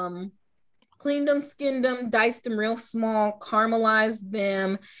I cleaned them, skinned them, diced them real small, caramelized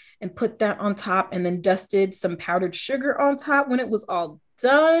them, and put that on top, and then dusted some powdered sugar on top when it was all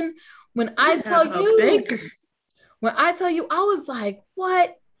done. When I tell you, baker. When I tell you, I was like,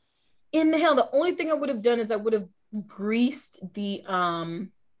 what in the hell? The only thing I would have done is I would have greased the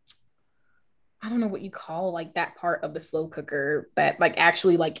I don't know what you call like that part of the slow cooker that like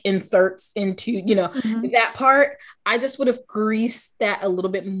actually like inserts into, that part. I just would have greased that a little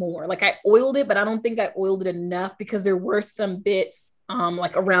bit more. Like I oiled it, but I don't think I oiled it enough because there were some bits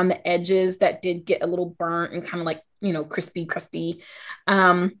like around the edges that did get a little burnt and kind of like, crispy, crusty.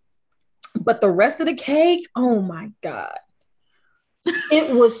 But the rest of the cake, oh my God,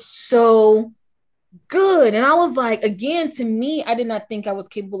 it was so good. And I was like, again, to me, I did not think I was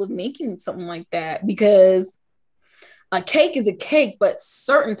capable of making something like that because a cake is a cake, but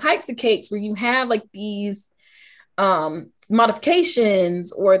certain types of cakes where you have like these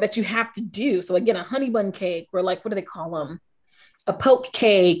modifications or that you have to do. So again, a honey bun cake or like, what do they call them? A poke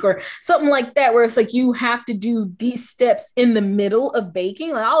cake or something like that, where it's like you have to do these steps in the middle of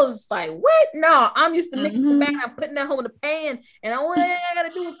baking. Like I was like, what? No, I'm used to mixing the batter, I'm putting that home in the pan, and all I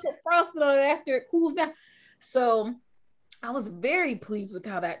gotta do is put frosting on it after it cools down. So I was very pleased with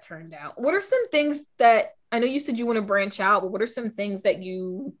how that turned out. What are some things that I know you said you want to branch out, but what are some things that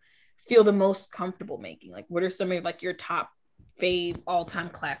you feel the most comfortable making? Like, what are some of like your top fave all-time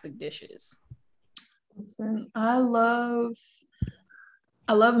classic dishes? Listen, I love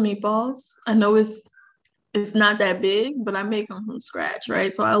meatballs. I know it's not that big, but I make them from scratch,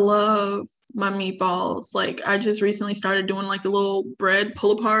 right? So I love my meatballs. Like I just recently started doing like the little bread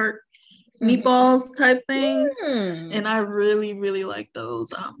pull apart meatballs type thing. And I really, really like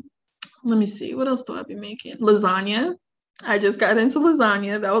those. Let me see, what else do I be making? Lasagna. I just got into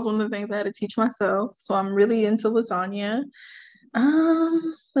lasagna. That was one of the things I had to teach myself. So I'm really into lasagna.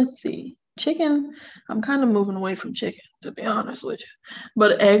 Let's see. Chicken, I'm kind of moving away from chicken, to be honest with you.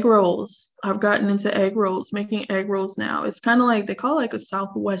 But egg rolls, I've gotten into egg rolls, making egg rolls now. It's kind of like they call it like a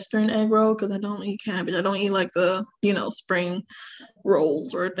southwestern egg roll because I don't eat cabbage. I don't eat like the, spring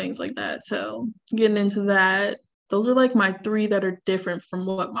rolls or things like that. So getting into that. Those are like my three that are different from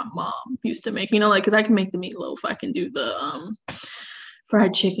what my mom used to make. Like because I can make the meatloaf, I can do the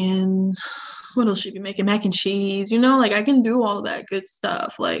fried chicken. What else should be making? Mac and cheese, like I can do all of that good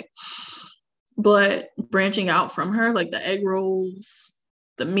stuff. Like, but branching out from her, like the egg rolls,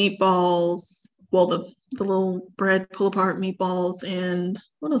 the meatballs, well, the little bread pull apart meatballs, and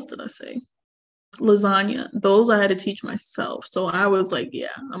what else did I say? Lasagna. Those I had to teach myself. So I was like,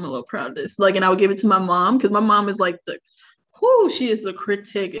 yeah, I'm a little proud of this. Like, and I would give it to my mom because my mom is like she is a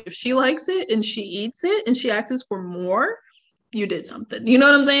critic. If she likes it and she eats it and she asks for more, you did something. You know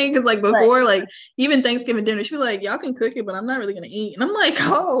what I'm saying? Because like before, right. Like even Thanksgiving dinner, she'd be like, y'all can cook it, but I'm not really gonna eat. And I'm like,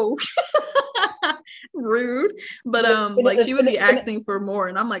 oh, rude. But like she would be asking for more,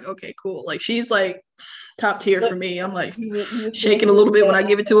 and I'm like, okay, cool. Like she's like top tier for me. I'm like shaking a little bit when I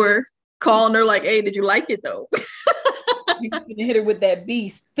give it to her, calling her like, hey, did you like it though? You're just gonna hit her with that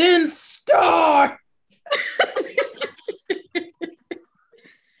beast, then star.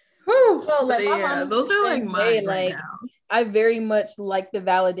 Well, like, yeah, those are like mine right now. I very much like the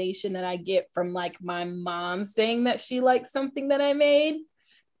validation that I get from like my mom saying that she likes something that I made.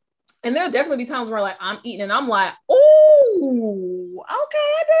 And there'll definitely be times where like I'm eating and I'm like, oh, okay,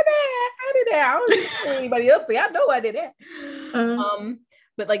 I did that. I don't know anybody else say I know I did that.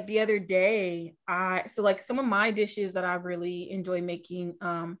 But like the other day, so like some of my dishes that I really enjoy making,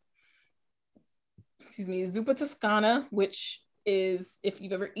 zuppa toscana, which is, if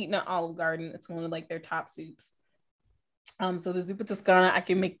you've ever eaten at Olive Garden, it's one of like their top soups. So the zuppa toscana, I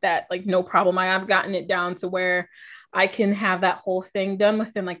can make that like no problem. I've gotten it down to where I can have that whole thing done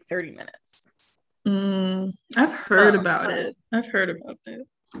within like 30 minutes. I've heard about it. I've heard about that.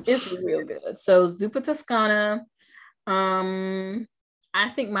 It's real good. So zuppa toscana. I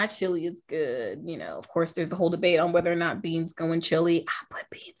think my chili is good. You know, of course, there's a whole debate on whether or not beans go in chili. I put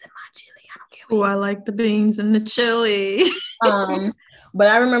beans in my chili. I don't care. Oh, I like the beans and the chili. But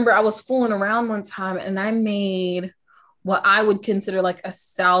I remember I was fooling around one time and I made what I would consider like a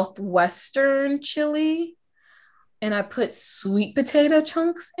Southwestern chili. And I put sweet potato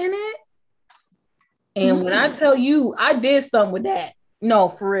chunks in it. And when I tell you, I did something with that. No,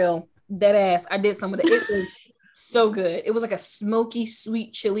 for real. Dead ass. I did something with it. It was so good. It was like a smoky,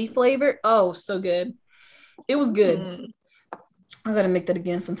 sweet chili flavor. Oh, so good. It was good. I gotta make that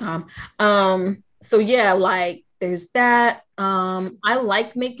again sometime. So yeah, like there's that. I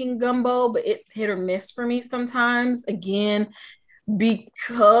like making gumbo, but it's hit or miss for me sometimes. Again,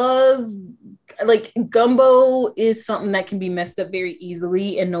 because like gumbo is something that can be messed up very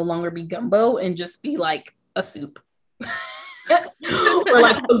easily and no longer be gumbo and just be like a soup. Or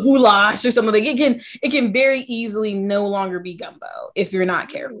like a goulash or something. Like it can very easily no longer be gumbo if you're not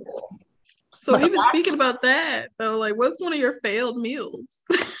careful. So even speaking about that though, like what's one of your failed meals?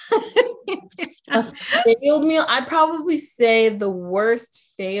 A failed meal? I'd probably say the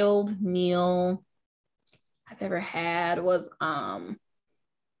worst failed meal I've ever had was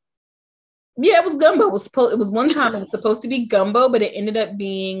it was gumbo. It was one time it was supposed to be gumbo, but it ended up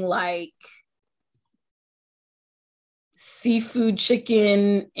being like seafood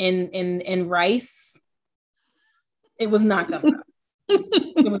chicken and rice. It was not gumbo.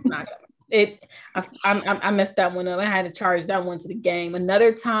 It was not gumbo. I messed that one up. I had to charge that one to the game.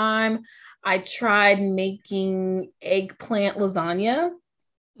 Another time I tried making eggplant lasagna.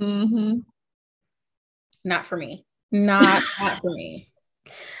 Not for me. Not for me.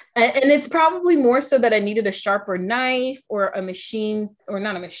 And it's probably more so that I needed a sharper knife or a machine, or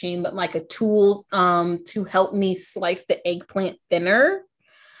not a machine, but like a tool to help me slice the eggplant thinner.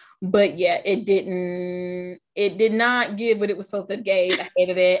 But yeah, it did not give what it was supposed to give. I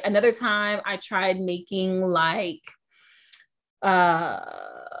hated it. Another time I tried making like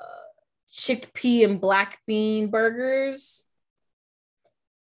chickpea and black bean burgers.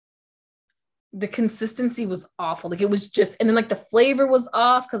 The consistency was awful. Like it was just, and then like the flavor was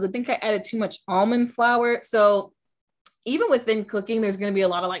off because I think I added too much almond flour. So even within cooking, there's going to be a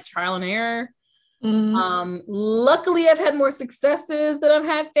lot of like trial and error. Luckily, I've had more successes than I've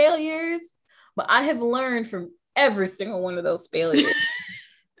had failures, but I have learned from every single one of those failures.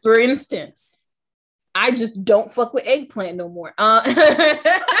 For instance, I just don't fuck with eggplant no more.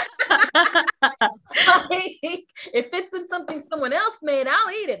 If it's in something someone else made,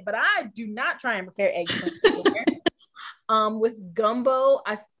 I'll eat it, but I do not try and prepare eggplant. With gumbo,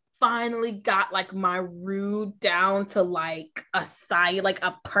 I finally got like my roux down to like a side, like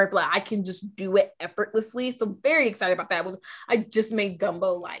a perfect, like, I can just do it effortlessly. So very excited about that. I just made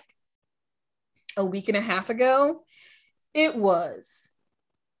gumbo like a week and a half ago. It was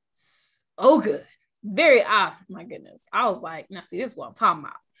so good. My goodness. I was like, now see, this is what I'm talking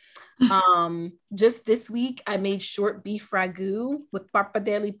about. Just this week I made short beef ragu with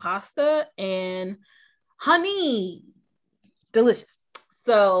pappardelle pasta and honey. Delicious.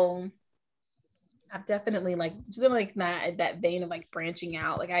 So I've definitely just like not that vein of like branching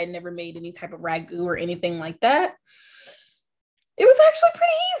out. Like I had never made any type of ragu or anything like that. It was actually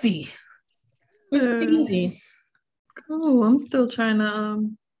pretty easy. It was pretty easy. Oh, I'm still trying to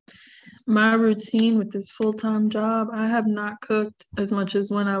my routine with this full-time job. I have not cooked as much as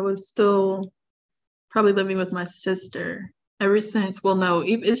when I was still probably living with my sister. Ever since, well, no,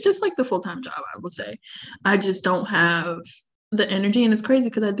 it's just like the full-time job, I would say. I just don't have the energy, and it's crazy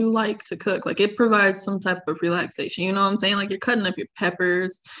because I do like to cook. Like it provides some type of relaxation. You know what I'm saying? Like you're cutting up your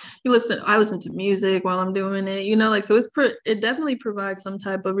peppers. I listen to music while I'm doing it. You know, like so it definitely provides some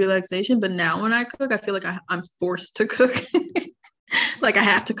type of relaxation. But now when I cook, I feel like I'm forced to cook. Like I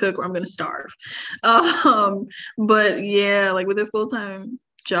have to cook or I'm gonna starve. But yeah, like with a full-time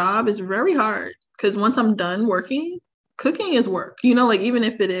job, it's very hard because once I'm done working, cooking is work, you know, like even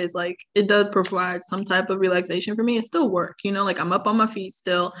if it is like it does provide some type of relaxation for me, it's still work, you know, like I'm up on my feet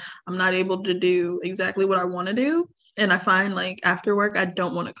still. I'm not able to do exactly what I want to do. And I find like after work, I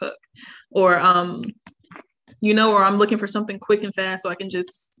don't want to cook. Or you know, or I'm looking for something quick and fast so I can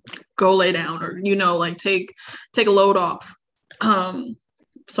just go lay down or, you know, like take a load off.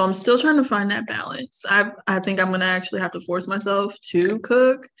 So I'm still trying to find that balance. I think I'm gonna actually have to force myself to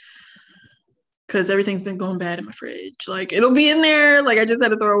cook because everything's been going bad in my fridge. Like it'll be in there. Like I just had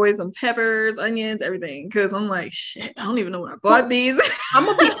to throw away some peppers, onions, everything. Because I'm like, shit, I don't even know when I bought these. I'm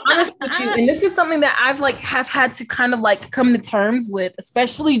gonna be honest with you, and this is something that I've like have had to kind of like come to terms with,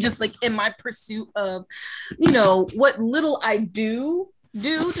 especially just like in my pursuit of, you know, what little I do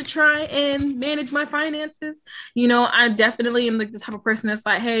to try and manage my finances. You know, I definitely am like the type of person that's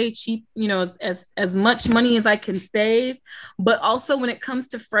like, hey, cheap, you know, as much money as I can save. But also when it comes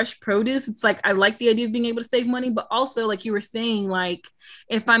to fresh produce, it's like I like the idea of being able to save money, but also like you were saying, like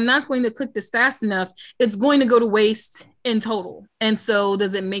if I'm not going to cook this fast enough, it's going to go to waste in total. And so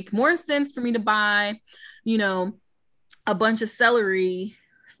does it make more sense for me to buy, you know, a bunch of celery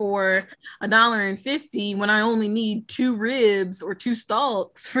for $1.50 when I only need 2 ribs or 2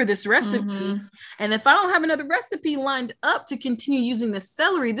 stalks for this recipe? Mm-hmm. And if I don't have another recipe lined up to continue using this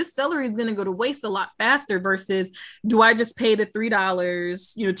celery is going to go to waste a lot faster versus do I just pay the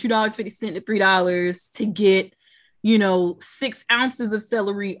 $3, you know, $2.50 to $3 to get, you know, 6 ounces of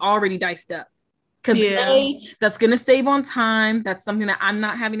celery already diced up? Because A, that's going to save on time. That's something that I'm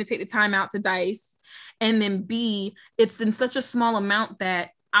not having to take the time out to dice. And then B, it's in such a small amount that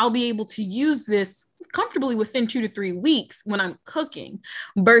I'll be able to use this comfortably within 2 to 3 weeks when I'm cooking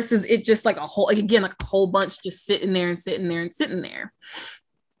versus it just like a whole, like again, like a whole bunch just sitting there.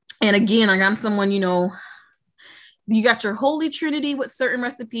 And again, like I'm someone, you know, you got your holy trinity with certain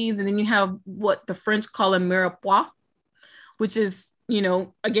recipes, and then you have what the French call a mirepoix, which is, you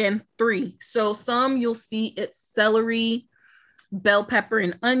know, again, 3. So some you'll see it's celery, bell pepper,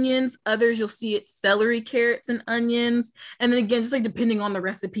 and onions. Others you'll see it's celery, carrots, and onions. And then again, just like depending on the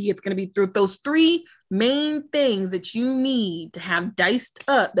recipe, it's going to be through those 3 main things that you need to have diced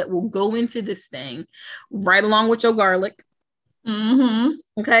up that will go into this thing right along with your garlic.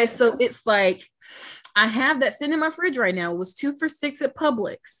 Mm-hmm. Okay, so it's like I have that sitting in my fridge right now. It was 2 for $6 at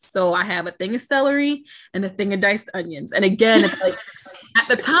Publix. So I have a thing of celery and a thing of diced onions. And again, it's like at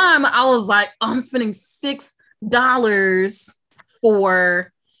the time I was like, oh, I'm spending $6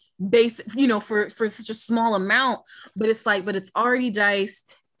 for basic, you know, for such a small amount. But it's like, but it's already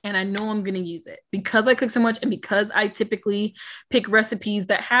diced and I know I'm going to use it because I cook so much and because I typically pick recipes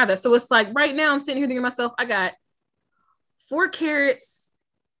that have it. So it's like right now I'm sitting here thinking to myself, I got 4 carrots,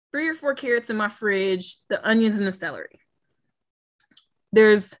 3 or 4 carrots in my fridge, the onions and the celery.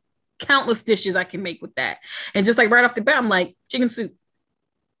 There's countless dishes I can make with that. And just like right off the bat, I'm like, chicken soup.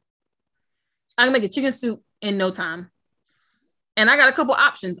 I can make a chicken soup in no time. And I got a couple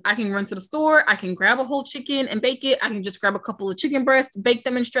options. I can run to the store. I can grab a whole chicken and bake it. I can just grab a couple of chicken breasts, bake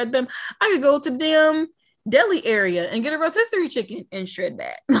them and shred them. I could go to the damn deli area and get a rotisserie chicken and shred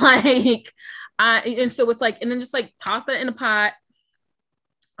that. And so it's like, and then just like toss that in a pot.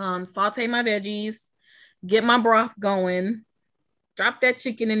 Saute my veggies, get my broth going, drop that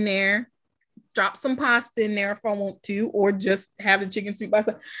chicken in there, drop some pasta in there if I want to, or just have the chicken soup by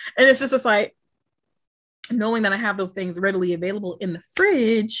itself. And it's just like knowing that I have those things readily available in the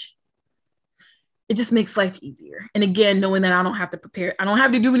fridge, it just makes life easier. And again, knowing that I don't have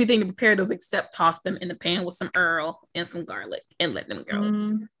to do anything to prepare those except toss them in the pan with some Earl and some garlic and let them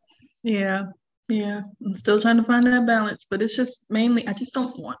go. Yeah, I'm still trying to find that balance, but it's just mainly I just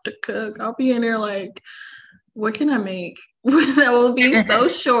don't want to cook. I'll be in there like, what can I make that will be so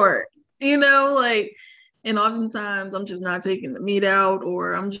short, you know, like, and oftentimes I'm just not taking the meat out,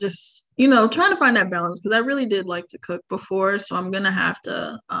 or I'm just, you know, trying to find that balance because I really did like to cook before, so I'm gonna have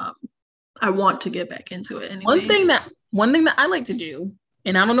to. I want to get back into it. Anyways. One thing that I like to do.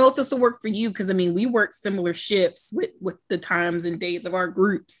 And I don't know if this will work for you because, I mean, we work similar shifts with the times and days of our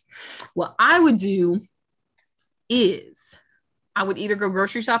groups. What I would do is I would either go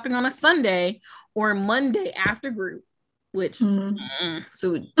grocery shopping on a Sunday or Monday after group, which so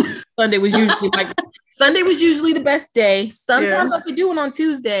Sunday was usually the best day. Sometimes I would do it on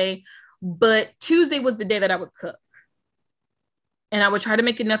Tuesday, but Tuesday was the day that I would cook. And I would try to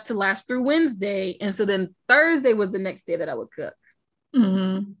make enough to last through Wednesday. And so then Thursday was the next day that I would cook.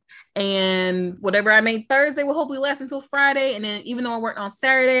 Mm-hmm. And whatever I made Thursday will hopefully last until Friday. And then even though I worked on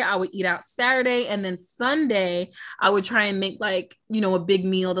Saturday, I would eat out Saturday. And then Sunday, I would try and make like, you know, a big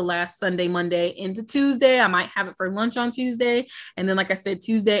meal the last Sunday, Monday into Tuesday. I might have it for lunch on Tuesday. And then, like I said,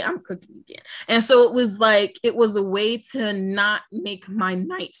 Tuesday, I'm cooking again. And so it was a way to not make my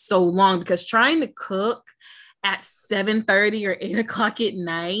night so long, because trying to cook at 7:30 or 8 o'clock at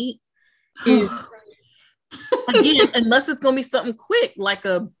night is again, unless it's gonna be something quick like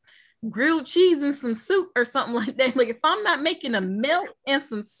a grilled cheese and some soup or something like that. Like if I'm not making a milk and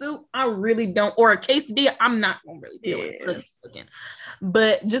some soup, I really don't, or a quesadilla, I'm not gonna really feel it cooking.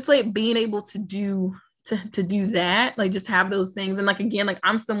 But just like being able to do that, like just have those things. And like again, like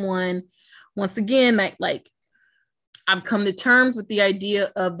I'm someone once again, like I've come to terms with the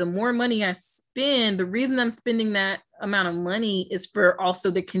idea of the more money I spend, the reason I'm spending that amount of money is for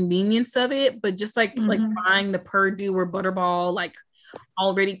also the convenience of it. But just like buying the Perdue or Butterball, like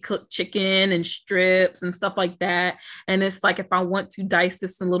already cooked chicken and strips and stuff like that. And it's like, if I want to dice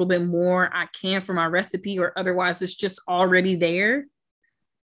this a little bit more, I can for my recipe, or otherwise it's just already there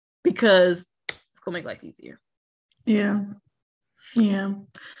because it's gonna make life easier. Yeah. I'm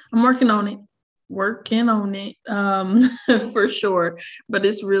working on it. For sure. But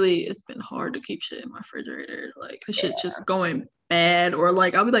it's been hard to keep shit in my refrigerator. Like the shit just going bad, or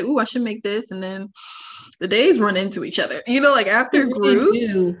like I'll be like, "Ooh, I should make this," and then the days run into each other. Like after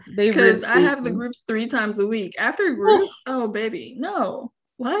groups, because I have the groups 3 times a week. After groups, oh baby, no.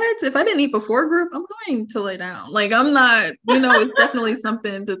 What? If I didn't eat before group, I'm going to lay down. Like I'm not, it's definitely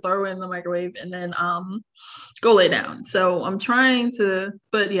something to throw in the microwave and then go lay down. So I'm trying to,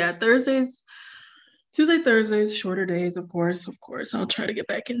 but yeah, Tuesday, Thursdays, shorter days, of course. I'll try to get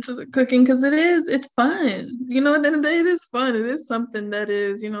back into the cooking because it's fun. At the end of the day, it is fun. It is something that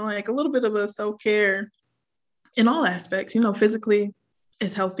is, like a little bit of a self-care in all aspects. Physically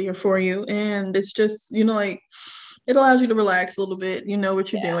is healthier for you. And it's just, like it allows you to relax a little bit,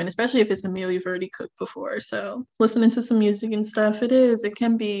 what you're doing, especially if it's a meal you've already cooked before. So listening to some music and stuff, it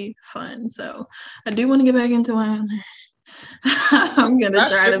can be fun. So I do want to get back into it. I'm gonna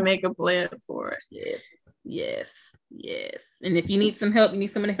try to make a plan for it. Yes. And if you need some help, you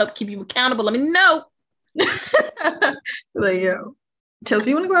need someone to help keep you accountable, let me know. Like, yo,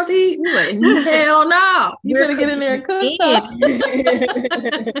 Chelsea, you want to go out to eat? You're like, hell no. You better get in there and cook stuff.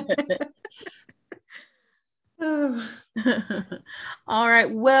 All right.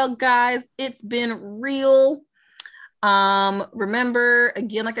 Well, guys, it's been real. Remember,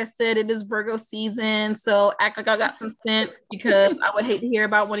 again, like I said, it is Virgo season, so act like I got some sense, because I would hate to hear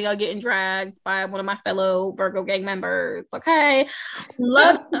about one of y'all getting dragged by one of my fellow Virgo gang members. Okay,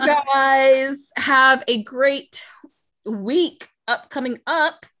 love you guys. Have a great week coming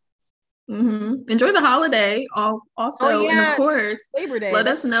up. Enjoy the holiday. Also, and of course, Labor Day. Let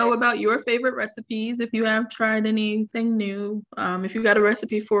us know about your favorite recipes. If you have tried anything new, if you got a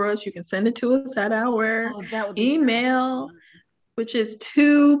recipe for us, you can send it to us at our email, which is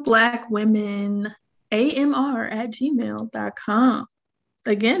 2blackwomenamr@gmail.com.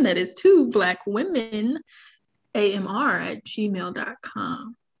 Again, that is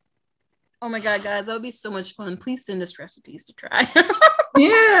 2blackwomenamr@gmail.com. Oh my God, guys, that would be so much fun. Please send us recipes to try.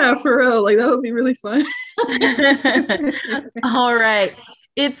 Yeah, for real. Like that would be really fun. All right.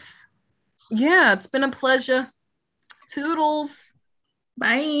 It's been a pleasure. Toodles.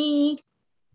 Bye.